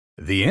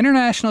The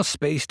International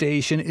Space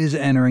Station is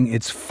entering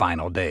its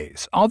final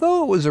days.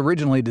 Although it was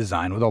originally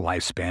designed with a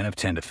lifespan of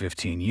 10 to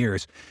 15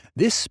 years,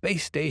 this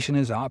space station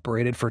has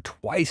operated for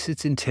twice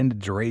its intended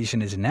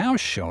duration and is now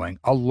showing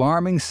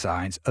alarming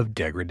signs of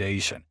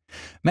degradation.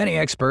 Many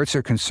experts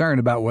are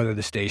concerned about whether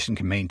the station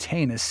can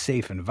maintain a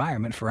safe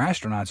environment for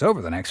astronauts over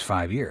the next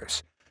 5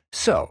 years.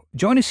 So,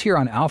 join us here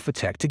on Alpha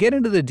Tech to get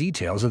into the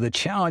details of the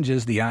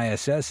challenges the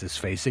ISS is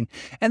facing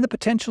and the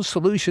potential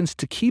solutions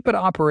to keep it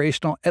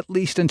operational at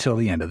least until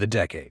the end of the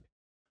decade.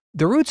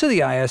 The roots of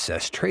the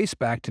ISS trace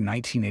back to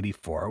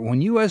 1984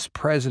 when U.S.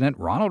 President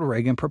Ronald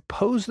Reagan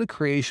proposed the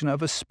creation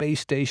of a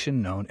space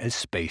station known as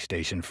Space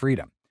Station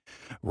Freedom.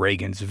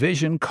 Reagan's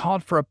vision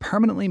called for a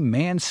permanently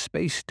manned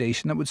space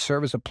station that would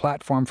serve as a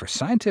platform for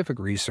scientific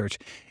research,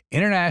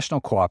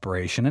 international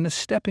cooperation, and a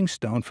stepping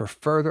stone for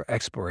further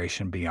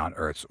exploration beyond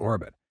Earth's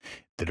orbit.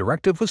 The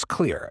directive was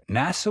clear.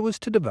 NASA was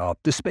to develop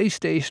the space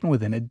station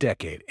within a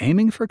decade,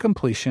 aiming for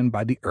completion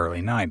by the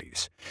early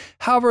 90s.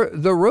 However,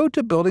 the road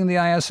to building the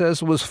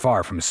ISS was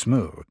far from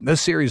smooth. A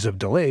series of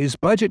delays,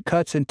 budget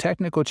cuts, and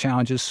technical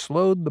challenges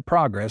slowed the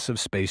progress of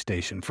Space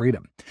Station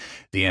Freedom.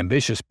 The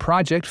ambitious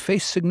project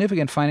faced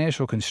significant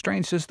financial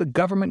constraints as the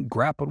government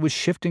grappled with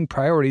shifting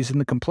priorities and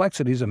the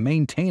complexities of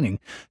maintaining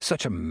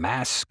such a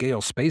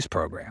mass-scale space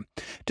program.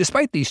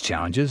 Despite these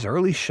challenges,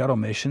 early shuttle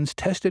missions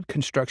tested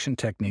construction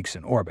techniques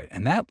in orbit,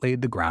 and that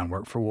laid the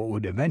groundwork for what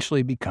would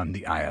eventually become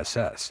the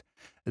ISS.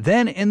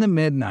 Then, in the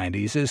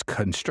mid-90s, as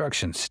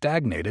construction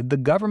stagnated, the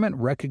government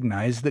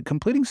recognized that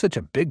completing such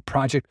a big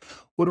project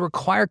would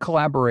require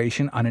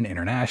collaboration on an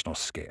international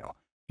scale.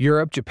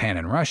 Europe, Japan,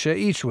 and Russia,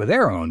 each with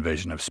their own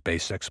vision of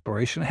space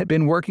exploration, had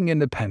been working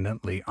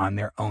independently on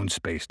their own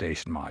space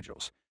station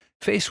modules.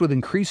 Faced with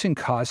increasing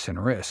costs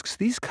and risks,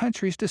 these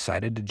countries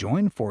decided to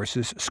join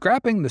forces,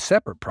 scrapping the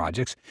separate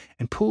projects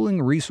and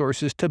pooling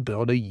resources to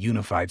build a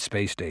unified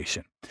space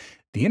station.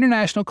 The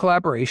international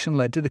collaboration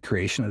led to the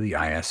creation of the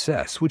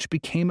ISS, which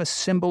became a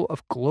symbol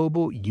of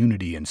global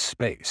unity in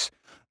space.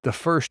 The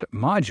first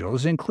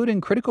modules,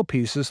 including critical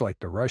pieces like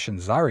the Russian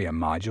Zarya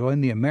module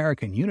and the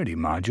American Unity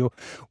module,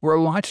 were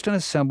launched and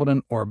assembled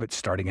in orbit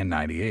starting in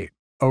 '98.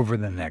 Over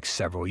the next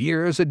several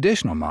years,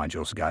 additional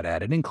modules got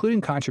added, including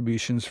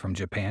contributions from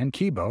Japan,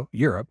 Kibo,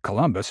 Europe,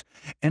 Columbus,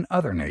 and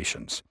other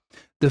nations.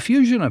 The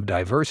fusion of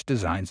diverse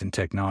designs and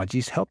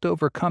technologies helped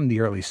overcome the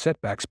early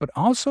setbacks, but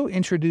also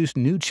introduced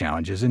new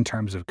challenges in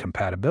terms of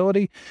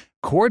compatibility,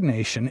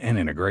 coordination, and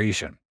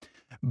integration.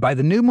 By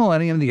the new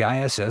millennium, the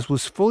ISS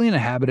was fully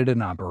inhabited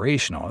and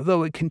operational,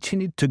 though it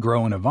continued to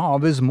grow and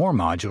evolve as more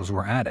modules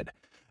were added.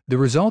 The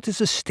result is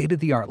a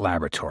state-of-the-art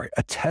laboratory,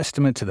 a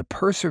testament to the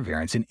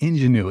perseverance and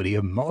ingenuity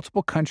of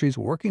multiple countries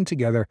working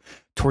together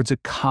towards a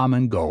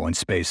common goal in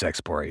space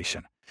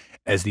exploration.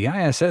 As the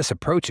ISS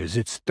approaches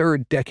its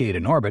third decade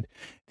in orbit,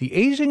 the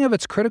aging of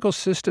its critical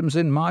systems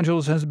and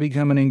modules has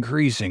become an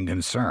increasing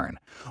concern.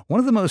 One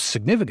of the most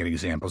significant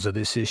examples of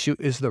this issue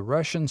is the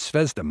Russian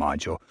Zvezda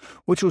module,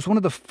 which was one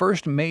of the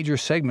first major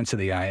segments of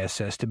the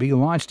ISS to be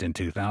launched in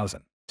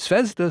 2000.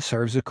 Zvezda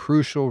serves a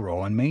crucial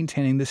role in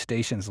maintaining the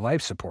station's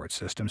life support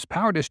systems,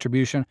 power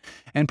distribution,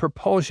 and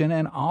propulsion,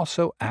 and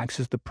also acts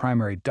as the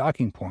primary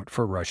docking point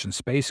for Russian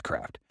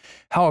spacecraft.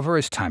 However,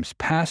 as time's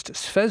passed,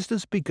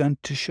 Zvezda's begun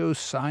to show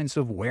signs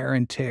of wear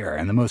and tear,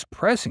 and the most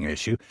pressing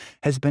issue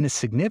has been a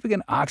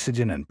significant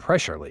oxygen and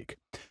pressure leak.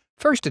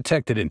 First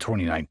detected in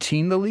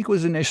 2019, the leak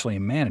was initially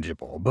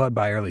manageable, but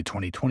by early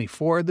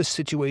 2024, the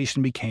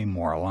situation became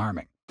more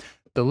alarming.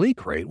 The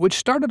leak rate, which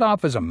started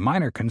off as a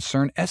minor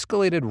concern,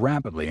 escalated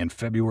rapidly in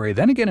February,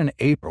 then again in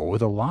April,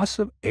 with a loss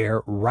of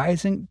air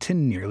rising to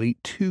nearly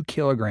 2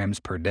 kilograms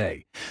per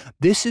day.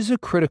 This is a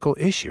critical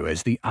issue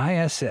as the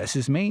ISS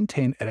is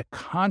maintained at a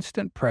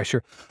constant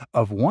pressure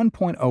of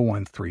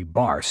 1.013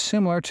 bar,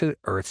 similar to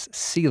Earth's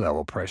sea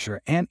level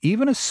pressure, and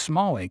even a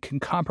small leak can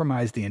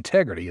compromise the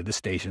integrity of the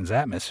station's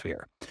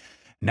atmosphere.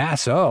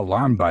 NASA,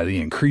 alarmed by the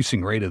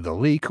increasing rate of the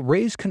leak,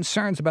 raised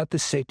concerns about the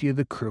safety of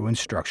the crew and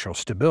structural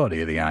stability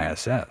of the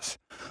ISS.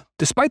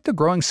 Despite the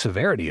growing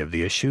severity of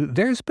the issue,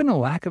 there's been a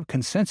lack of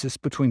consensus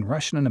between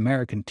Russian and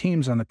American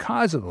teams on the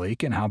cause of the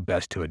leak and how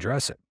best to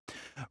address it.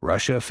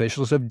 Russia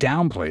officials have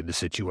downplayed the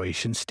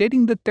situation,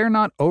 stating that they're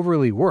not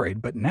overly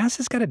worried, but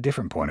NASA's got a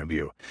different point of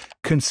view,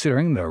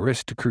 considering the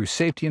risk to crew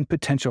safety and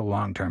potential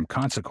long-term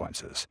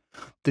consequences.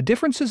 The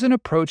differences in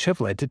approach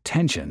have led to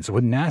tensions,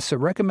 with NASA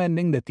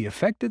recommending that the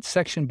affected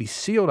section be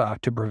sealed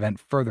off to prevent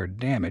further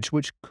damage,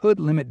 which could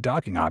limit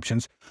docking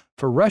options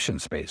for Russian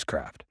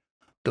spacecraft.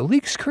 The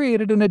leaks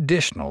created an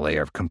additional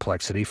layer of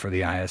complexity for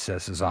the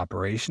ISS's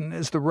operation,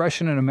 as the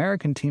Russian and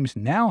American teams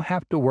now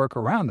have to work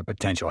around the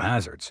potential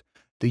hazards.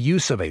 The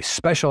use of a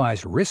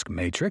specialized risk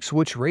matrix,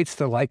 which rates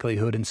the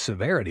likelihood and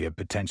severity of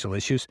potential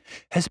issues,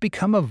 has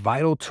become a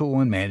vital tool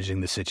in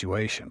managing the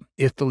situation.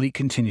 If the leak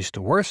continues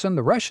to worsen,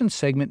 the Russian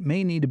segment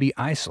may need to be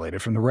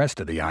isolated from the rest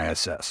of the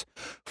ISS,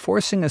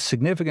 forcing a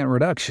significant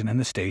reduction in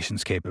the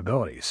station's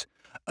capabilities.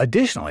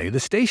 Additionally, the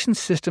station's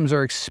systems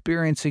are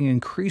experiencing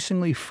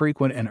increasingly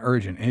frequent and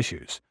urgent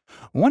issues.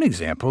 One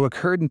example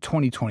occurred in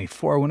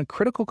 2024 when a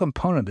critical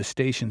component of the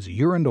station's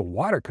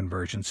urine-to-water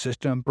conversion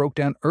system broke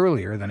down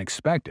earlier than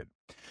expected.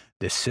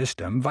 This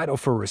system, vital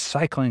for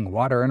recycling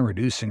water and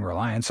reducing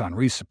reliance on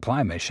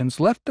resupply missions,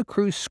 left the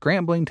crew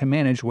scrambling to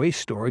manage waste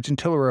storage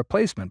until a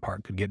replacement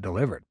part could get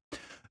delivered.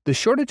 The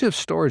shortage of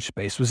storage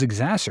space was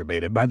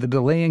exacerbated by the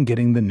delay in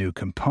getting the new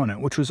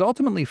component, which was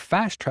ultimately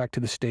fast-tracked to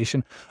the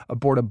station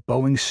aboard a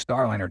Boeing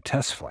Starliner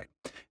test flight.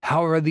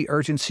 However, the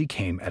urgency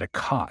came at a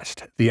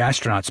cost. The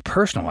astronauts'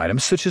 personal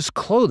items, such as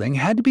clothing,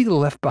 had to be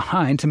left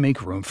behind to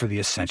make room for the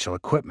essential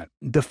equipment.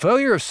 The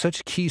failure of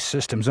such key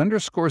systems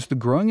underscores the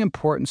growing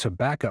importance of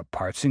backup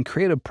parts and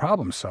creative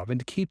problem-solving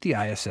to keep the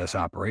ISS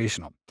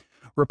operational.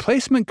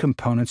 Replacement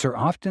components are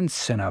often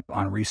sent up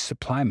on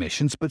resupply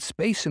missions, but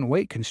space and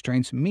weight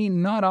constraints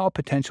mean not all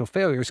potential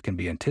failures can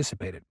be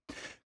anticipated.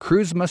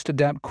 Crews must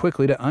adapt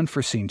quickly to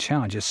unforeseen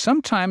challenges,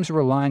 sometimes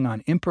relying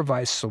on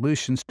improvised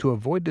solutions to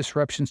avoid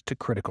disruptions to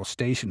critical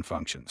station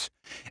functions.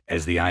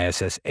 As the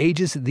ISS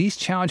ages, these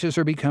challenges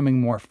are becoming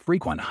more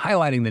frequent,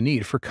 highlighting the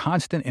need for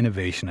constant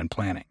innovation and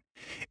planning.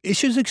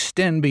 Issues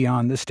extend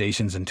beyond the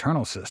station's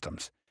internal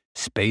systems.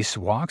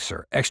 Spacewalks,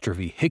 or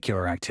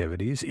extravehicular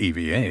activities,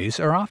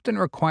 EVAs, are often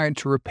required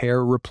to repair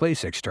or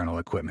replace external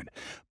equipment,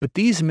 but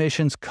these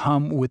missions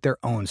come with their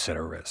own set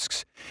of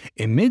risks.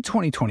 In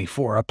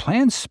mid-2024, a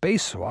planned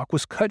spacewalk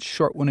was cut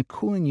short when a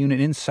cooling unit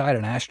inside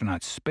an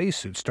astronaut's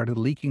spacesuit started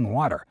leaking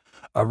water,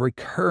 a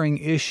recurring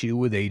issue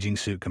with aging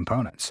suit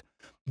components.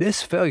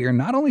 This failure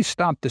not only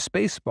stopped the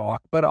spacewalk,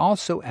 but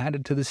also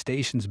added to the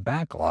station's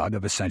backlog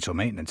of essential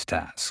maintenance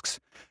tasks.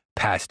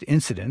 Past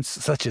incidents,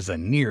 such as a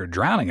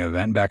near-drowning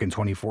event back in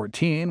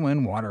 2014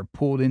 when water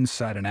pooled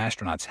inside an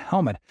astronaut's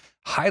helmet,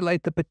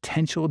 highlight the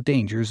potential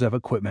dangers of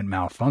equipment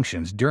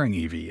malfunctions during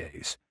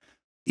EVAs.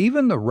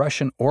 Even the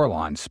Russian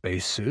Orlan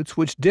spacesuits,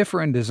 which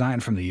differ in design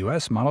from the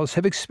U.S. models,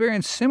 have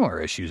experienced similar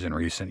issues in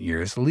recent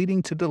years,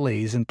 leading to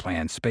delays in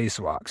planned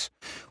spacewalks.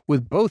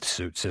 With both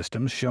suit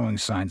systems showing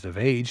signs of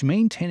age,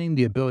 maintaining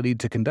the ability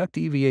to conduct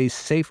EVAs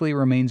safely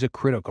remains a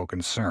critical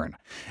concern.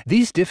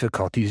 These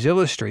difficulties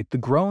illustrate the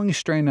growing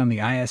strain on the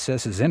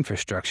ISS's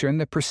infrastructure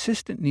and the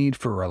persistent need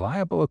for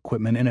reliable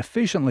equipment and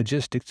efficient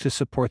logistics to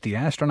support the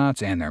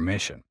astronauts and their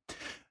mission.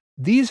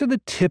 These are the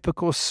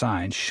typical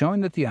signs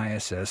showing that the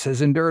ISS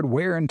has endured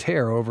wear and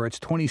tear over its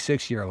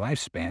 26-year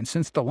lifespan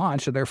since the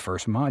launch of their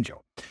first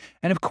module.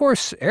 And of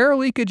course, air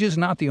leakage is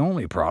not the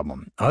only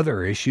problem.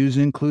 Other issues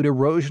include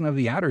erosion of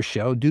the outer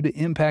shell due to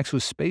impacts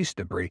with space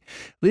debris,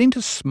 leading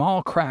to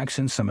small cracks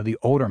in some of the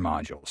older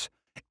modules.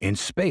 In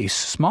space,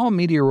 small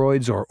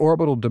meteoroids or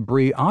orbital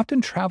debris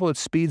often travel at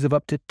speeds of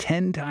up to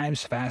 10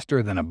 times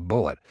faster than a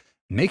bullet,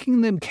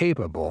 making them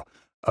capable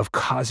of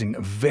causing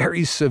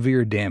very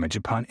severe damage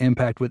upon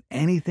impact with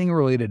anything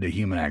related to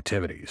human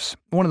activities.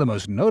 One of the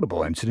most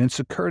notable incidents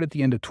occurred at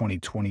the end of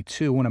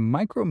 2022 when a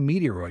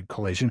micrometeoroid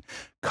collision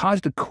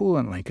caused a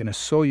coolant leak in a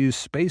Soyuz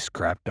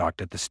spacecraft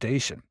docked at the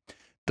station.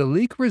 The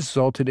leak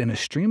resulted in a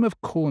stream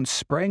of coolant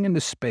spraying into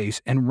space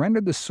and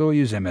rendered the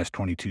Soyuz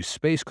MS-22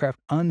 spacecraft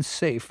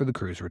unsafe for the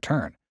crew's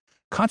return.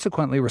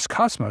 Consequently,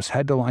 Roscosmos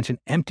had to launch an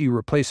empty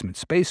replacement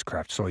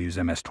spacecraft, Soyuz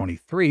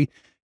MS-23,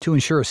 to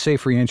ensure a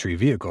safe re-entry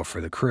vehicle for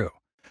the crew.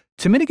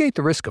 To mitigate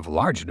the risk of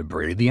large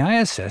debris, the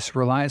ISS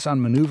relies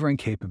on maneuvering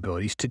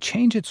capabilities to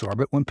change its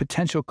orbit when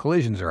potential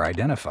collisions are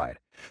identified.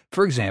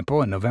 For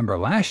example, in November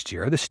last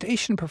year, the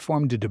station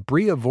performed a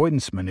debris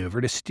avoidance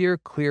maneuver to steer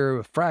clear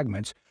of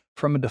fragments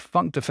from a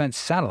defunct defense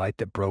satellite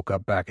that broke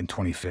up back in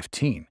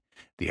 2015.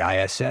 The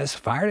ISS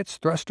fired its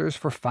thrusters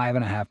for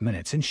 5.5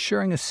 minutes,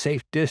 ensuring a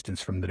safe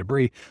distance from the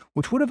debris,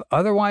 which would have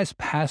otherwise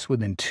passed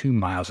within 2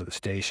 miles of the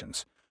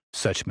stations.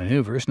 Such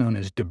maneuvers, known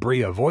as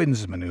debris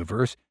avoidance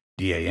maneuvers,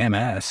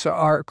 DAMS,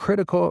 are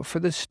critical for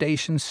the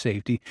station's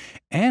safety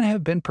and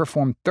have been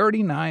performed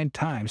 39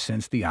 times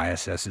since the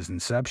ISS's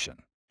inception.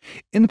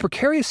 In the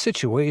precarious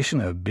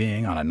situation of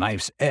being on a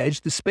knife's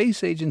edge, the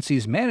space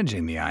agencies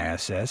managing the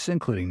ISS,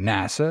 including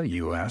NASA,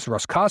 US,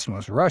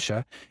 Roscosmos,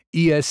 Russia,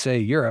 ESA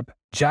Europe,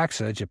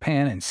 JAXA,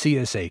 Japan, and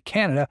CSA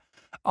Canada,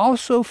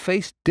 also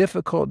face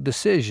difficult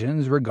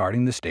decisions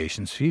regarding the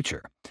station's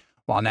future.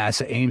 While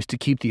NASA aims to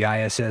keep the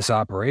ISS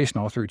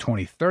operational through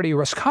 2030,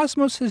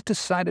 Roscosmos has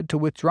decided to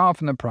withdraw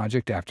from the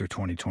project after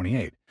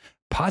 2028,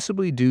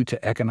 possibly due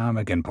to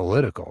economic and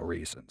political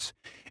reasons.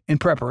 In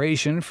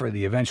preparation for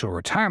the eventual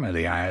retirement of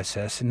the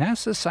ISS,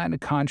 NASA signed a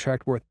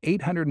contract worth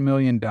 $800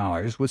 million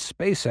with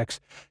SpaceX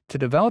to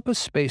develop a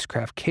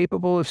spacecraft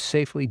capable of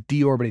safely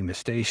deorbiting the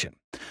station.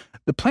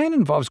 The plan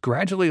involves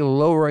gradually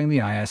lowering the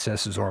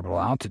ISS's orbital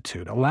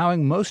altitude,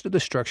 allowing most of the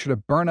structure to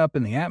burn up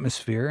in the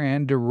atmosphere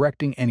and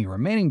directing any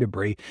remaining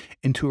debris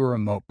into a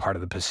remote part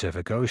of the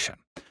Pacific Ocean.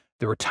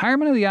 The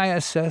retirement of the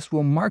ISS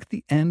will mark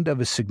the end of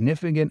a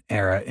significant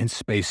era in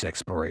space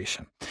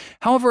exploration.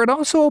 However, it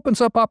also opens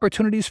up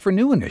opportunities for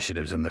new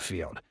initiatives in the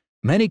field.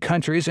 Many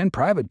countries and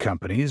private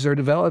companies are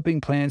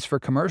developing plans for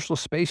commercial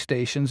space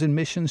stations and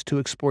missions to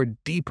explore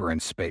deeper in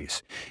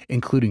space,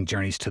 including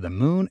journeys to the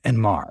Moon and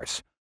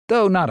Mars.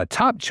 Though not a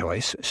top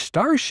choice,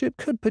 Starship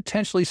could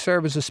potentially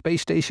serve as a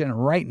space station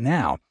right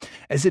now,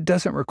 as it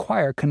doesn't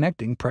require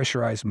connecting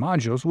pressurized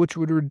modules, which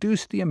would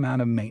reduce the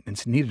amount of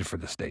maintenance needed for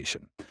the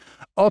station.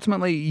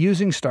 Ultimately,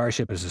 using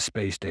Starship as a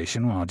space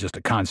station, while just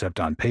a concept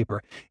on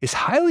paper, is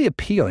highly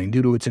appealing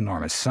due to its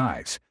enormous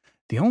size.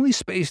 The only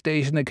space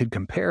station that could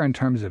compare in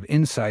terms of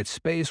inside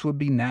space would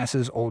be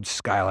NASA's old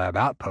Skylab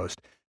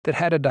outpost that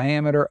had a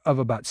diameter of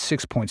about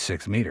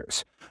 6.6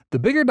 meters. The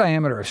bigger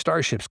diameter of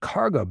Starship's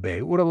cargo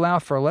bay would allow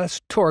for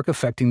less torque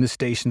affecting the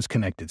station's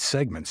connected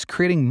segments,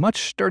 creating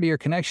much sturdier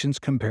connections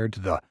compared to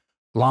the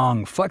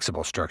long,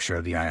 flexible structure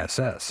of the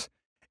ISS.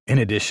 In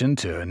addition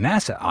to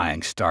NASA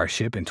eyeing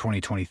Starship in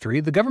 2023,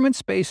 the government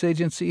space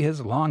agency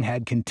has long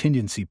had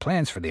contingency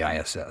plans for the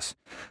ISS.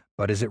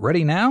 But is it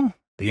ready now?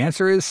 The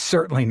answer is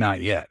certainly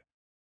not yet.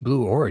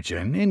 Blue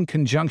Origin, in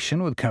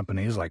conjunction with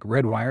companies like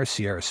Redwire,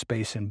 Sierra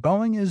Space, and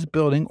Boeing, is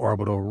building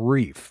Orbital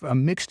Reef, a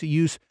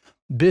mixed-use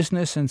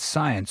business and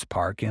science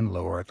park in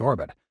low Earth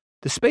orbit.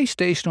 The space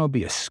station will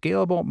be a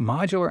scalable,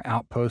 modular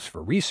outpost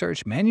for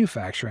research,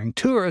 manufacturing,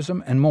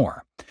 tourism, and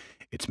more.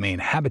 Its main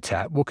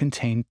habitat will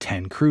contain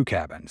 10 crew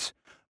cabins.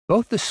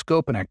 Both the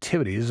scope and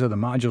activities of the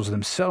modules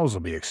themselves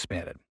will be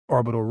expanded.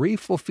 Orbital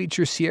Reef will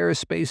feature Sierra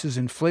Space's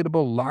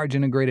inflatable, large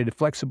integrated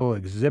flexible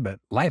exhibit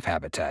Life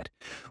Habitat,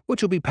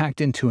 which will be packed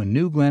into a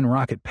New Glenn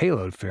rocket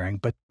payload fairing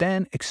but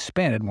then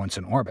expanded once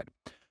in orbit.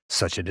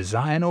 Such a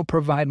design will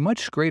provide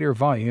much greater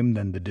volume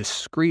than the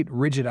discrete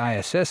rigid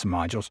ISS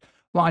modules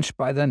launched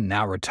by the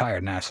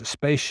now-retired NASA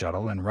Space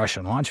Shuttle and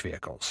Russian launch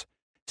vehicles.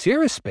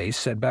 Sierra Space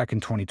said back in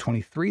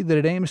 2023 that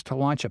it aims to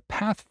launch a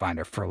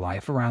Pathfinder for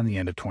Life around the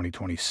end of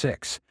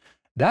 2026.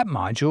 That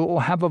module will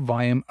have a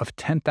volume of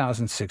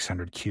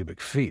 10,600 cubic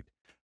feet.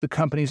 The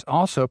companies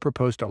also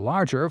proposed a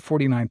larger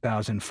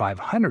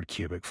 49,500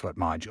 cubic foot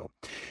module.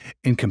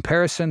 In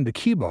comparison, the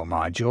Kibo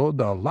module,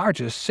 the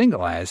largest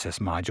single ISS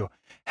module,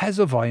 has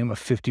a volume of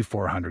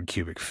 5,400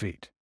 cubic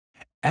feet.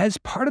 As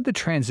part of the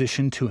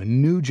transition to a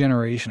new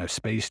generation of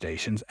space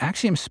stations,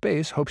 Axiom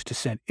Space hopes to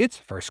send its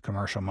first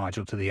commercial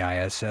module to the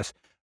ISS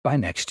by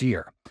next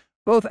year.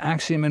 Both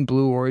Axiom and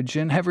Blue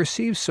Origin have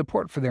received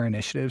support for their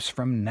initiatives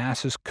from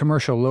NASA's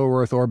Commercial Low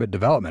Earth Orbit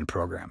Development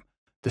Program.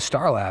 The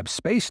Starlab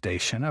space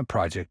station, a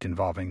project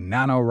involving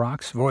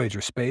NanoRocks, Voyager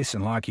Space,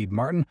 and Lockheed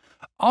Martin,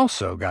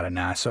 also got a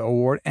NASA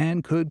award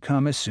and could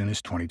come as soon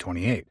as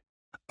 2028.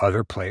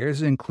 Other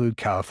players include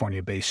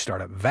California-based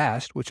startup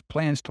Vast, which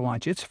plans to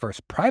launch its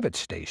first private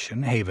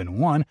station, Haven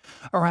 1,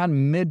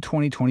 around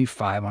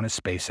mid-2025 on a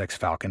SpaceX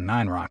Falcon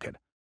 9 rocket.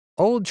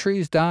 Old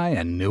trees die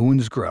and new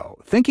ones grow.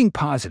 Thinking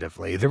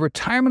positively, the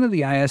retirement of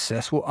the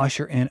ISS will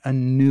usher in a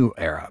new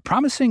era,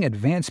 promising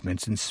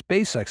advancements in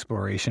space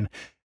exploration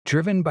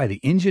driven by the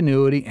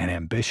ingenuity and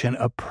ambition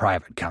of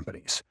private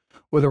companies.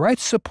 With the right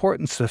support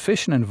and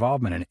sufficient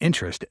involvement and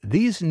interest,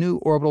 these new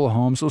orbital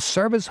homes will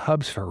serve as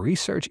hubs for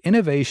research,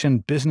 innovation,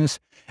 business,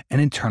 and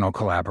internal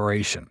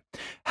collaboration.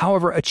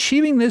 However,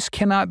 achieving this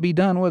cannot be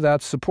done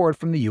without support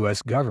from the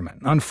U.S.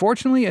 government.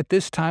 Unfortunately, at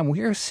this time, we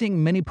are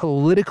seeing many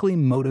politically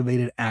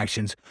motivated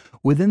actions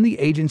within the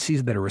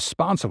agencies that are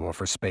responsible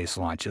for space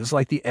launches,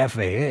 like the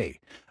FAA.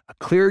 A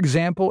clear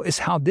example is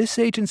how this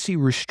agency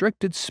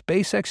restricted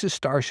SpaceX's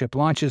Starship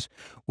launches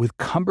with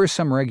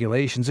cumbersome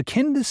regulations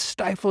akin to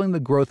stifling the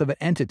growth of an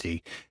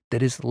entity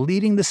that is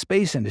leading the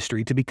space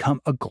industry to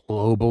become a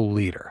global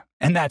leader.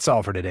 And that's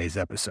all for today's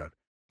episode.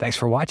 Thanks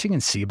for watching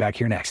and see you back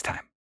here next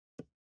time.